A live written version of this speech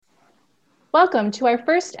Welcome to our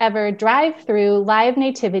first ever drive-through live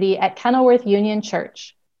nativity at Kenilworth Union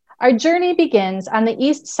Church. Our journey begins on the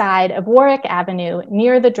east side of Warwick Avenue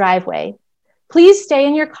near the driveway. Please stay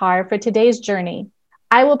in your car for today's journey.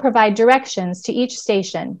 I will provide directions to each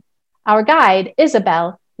station. Our guide,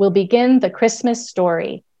 Isabel, will begin the Christmas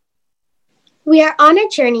story. We are on a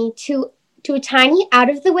journey to a tiny,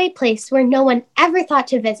 out-of-the-way place where no one ever thought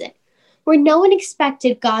to visit, where no one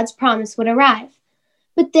expected God's promise would arrive.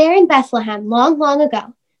 But there in Bethlehem, long, long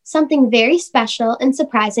ago, something very special and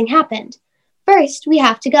surprising happened. First, we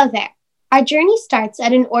have to go there. Our journey starts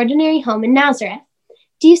at an ordinary home in Nazareth.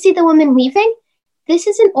 Do you see the woman weaving? This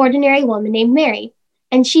is an ordinary woman named Mary,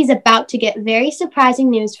 and she's about to get very surprising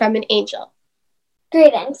news from an angel.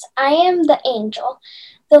 Greetings, I am the angel.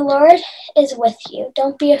 The Lord is with you.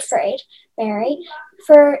 Don't be afraid, Mary,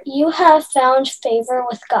 for you have found favor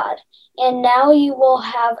with God. And now you will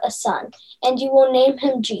have a son, and you will name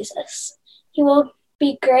him Jesus. He will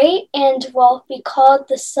be great and will be called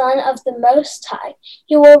the Son of the Most High.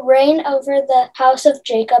 He will reign over the house of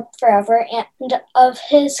Jacob forever, and of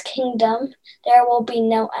his kingdom there will be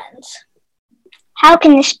no end. How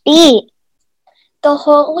can this be? The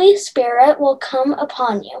Holy Spirit will come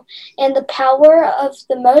upon you, and the power of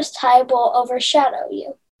the Most High will overshadow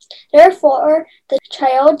you. Therefore, the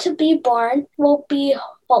child to be born will be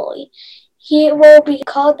holy. He will be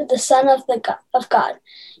called the Son of God.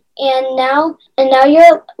 And now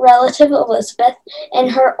your relative Elizabeth, in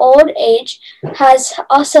her old age, has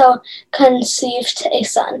also conceived a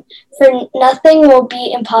son. For nothing will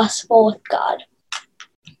be impossible with God.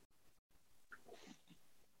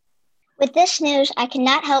 With this news, I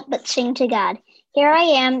cannot help but sing to God. Here I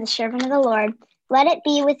am, the servant of the Lord. Let it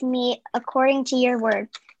be with me according to your word.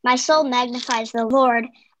 My soul magnifies the Lord,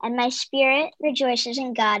 and my spirit rejoices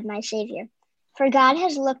in God, my Savior. For God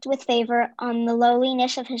has looked with favor on the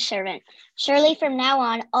lowliness of his servant. Surely from now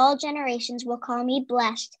on, all generations will call me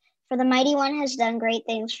blessed, for the Mighty One has done great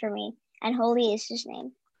things for me, and holy is his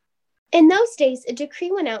name. In those days, a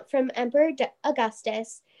decree went out from Emperor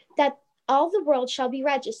Augustus that all the world shall be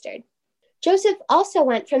registered. Joseph also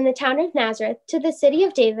went from the town of Nazareth to the city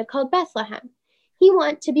of David called Bethlehem. He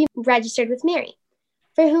went to be registered with Mary,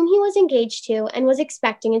 for whom he was engaged to and was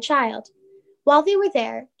expecting a child. While they were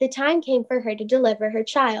there, the time came for her to deliver her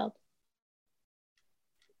child.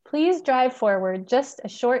 Please drive forward just a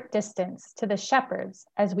short distance to the shepherds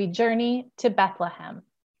as we journey to Bethlehem.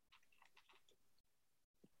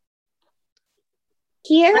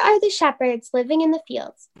 Here are the shepherds living in the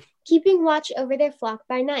fields, keeping watch over their flock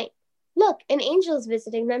by night. Look, an angel is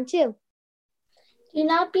visiting them too. Do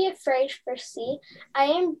not be afraid, for see, I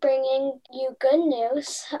am bringing you good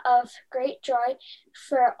news of great joy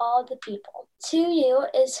for all the people. To you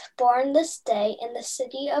is born this day in the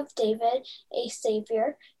city of David a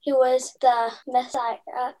Savior, who is the Messiah,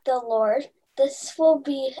 the Lord. This will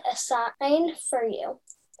be a sign for you.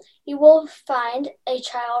 You will find a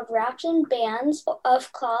child wrapped in bands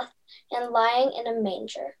of cloth and lying in a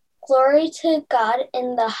manger. Glory to God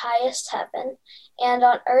in the highest heaven, and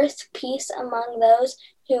on earth peace among those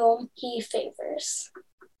whom he favors.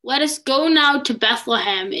 Let us go now to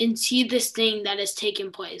Bethlehem and see this thing that has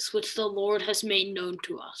taken place, which the Lord has made known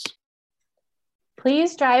to us.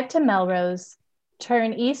 Please drive to Melrose,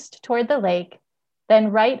 turn east toward the lake,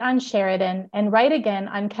 then right on Sheridan and right again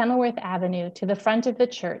on Kenilworth Avenue to the front of the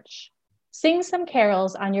church. Sing some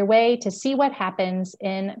carols on your way to see what happens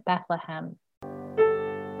in Bethlehem.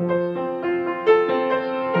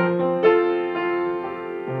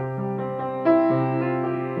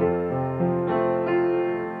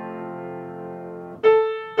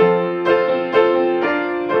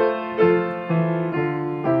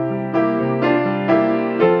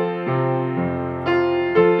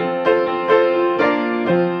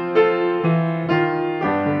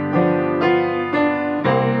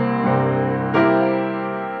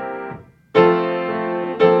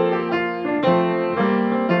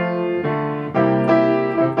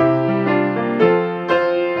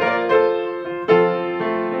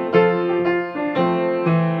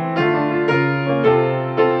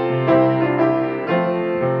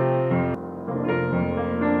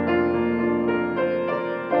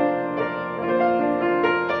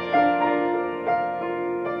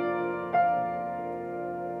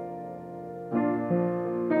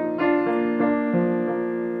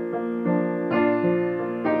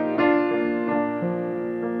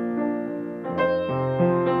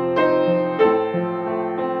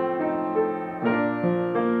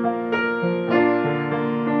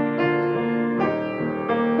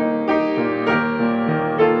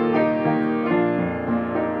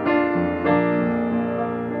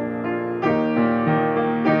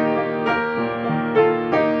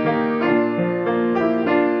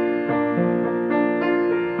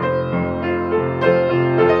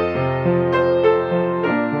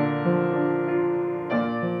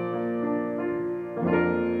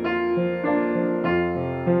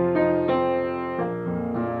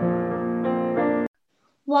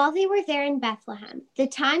 While they were there in Bethlehem, the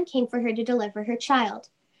time came for her to deliver her child.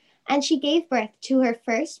 And she gave birth to her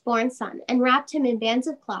firstborn son and wrapped him in bands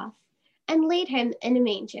of cloth and laid him in a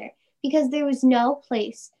manger because there was no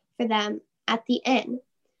place for them at the inn.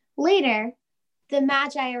 Later, the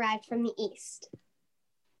Magi arrived from the east.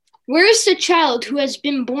 Where is the child who has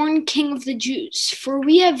been born King of the Jews? For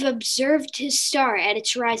we have observed his star at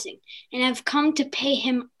its rising and have come to pay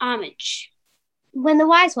him homage. When the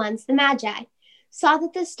wise ones, the Magi, saw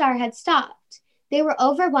that the star had stopped, they were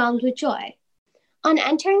overwhelmed with joy. On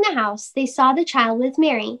entering the house, they saw the child with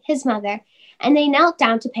Mary, his mother, and they knelt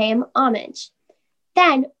down to pay him homage.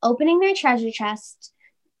 Then, opening their treasure chest,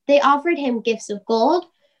 they offered him gifts of gold,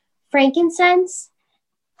 frankincense,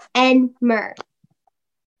 and myrrh.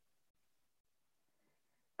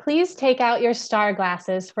 Please take out your star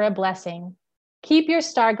glasses for a blessing. Keep your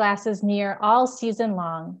star glasses near all season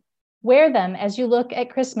long. Wear them as you look at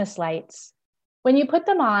Christmas lights. When you put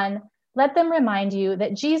them on, let them remind you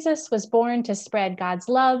that Jesus was born to spread God's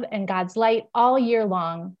love and God's light all year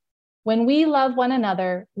long. When we love one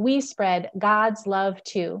another, we spread God's love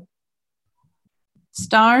too.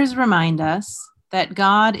 Stars remind us that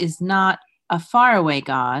God is not a faraway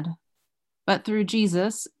God, but through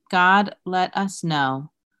Jesus, God let us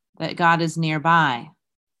know that God is nearby,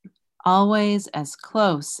 always as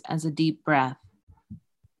close as a deep breath.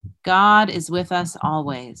 God is with us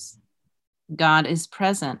always. God is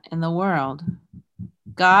present in the world.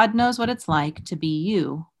 God knows what it's like to be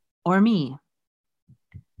you or me.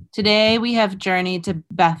 Today we have journeyed to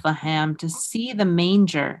Bethlehem to see the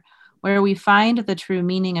manger where we find the true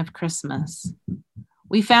meaning of Christmas.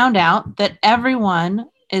 We found out that everyone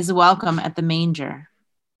is welcome at the manger.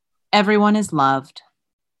 Everyone is loved.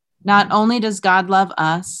 Not only does God love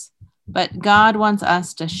us, but God wants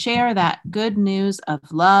us to share that good news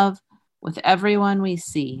of love with everyone we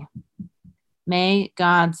see. May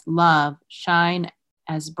God's love shine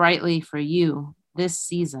as brightly for you this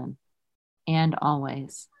season and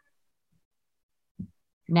always.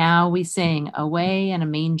 Now we sing Away in a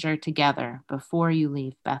Manger together before you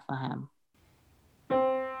leave Bethlehem.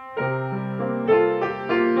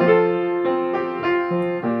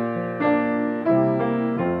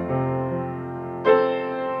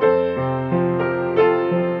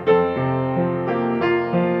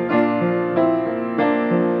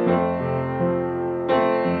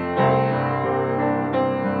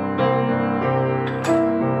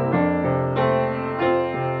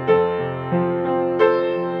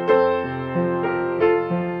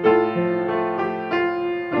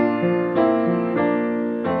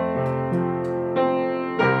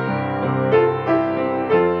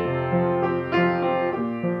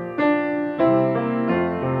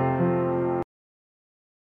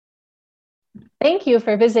 Thank you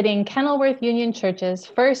for visiting Kenilworth Union Church's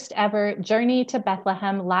first ever Journey to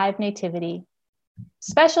Bethlehem live nativity.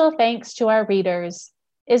 Special thanks to our readers,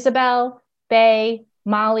 Isabel, Bay,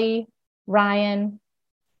 Molly, Ryan,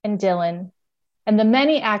 and Dylan, and the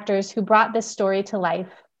many actors who brought this story to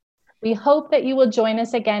life. We hope that you will join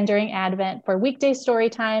us again during Advent for weekday story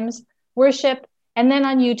times, worship, and then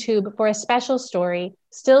on YouTube for a special story,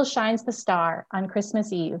 Still Shines the Star, on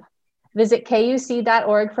Christmas Eve. Visit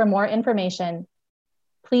kuc.org for more information.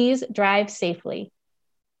 Please drive safely.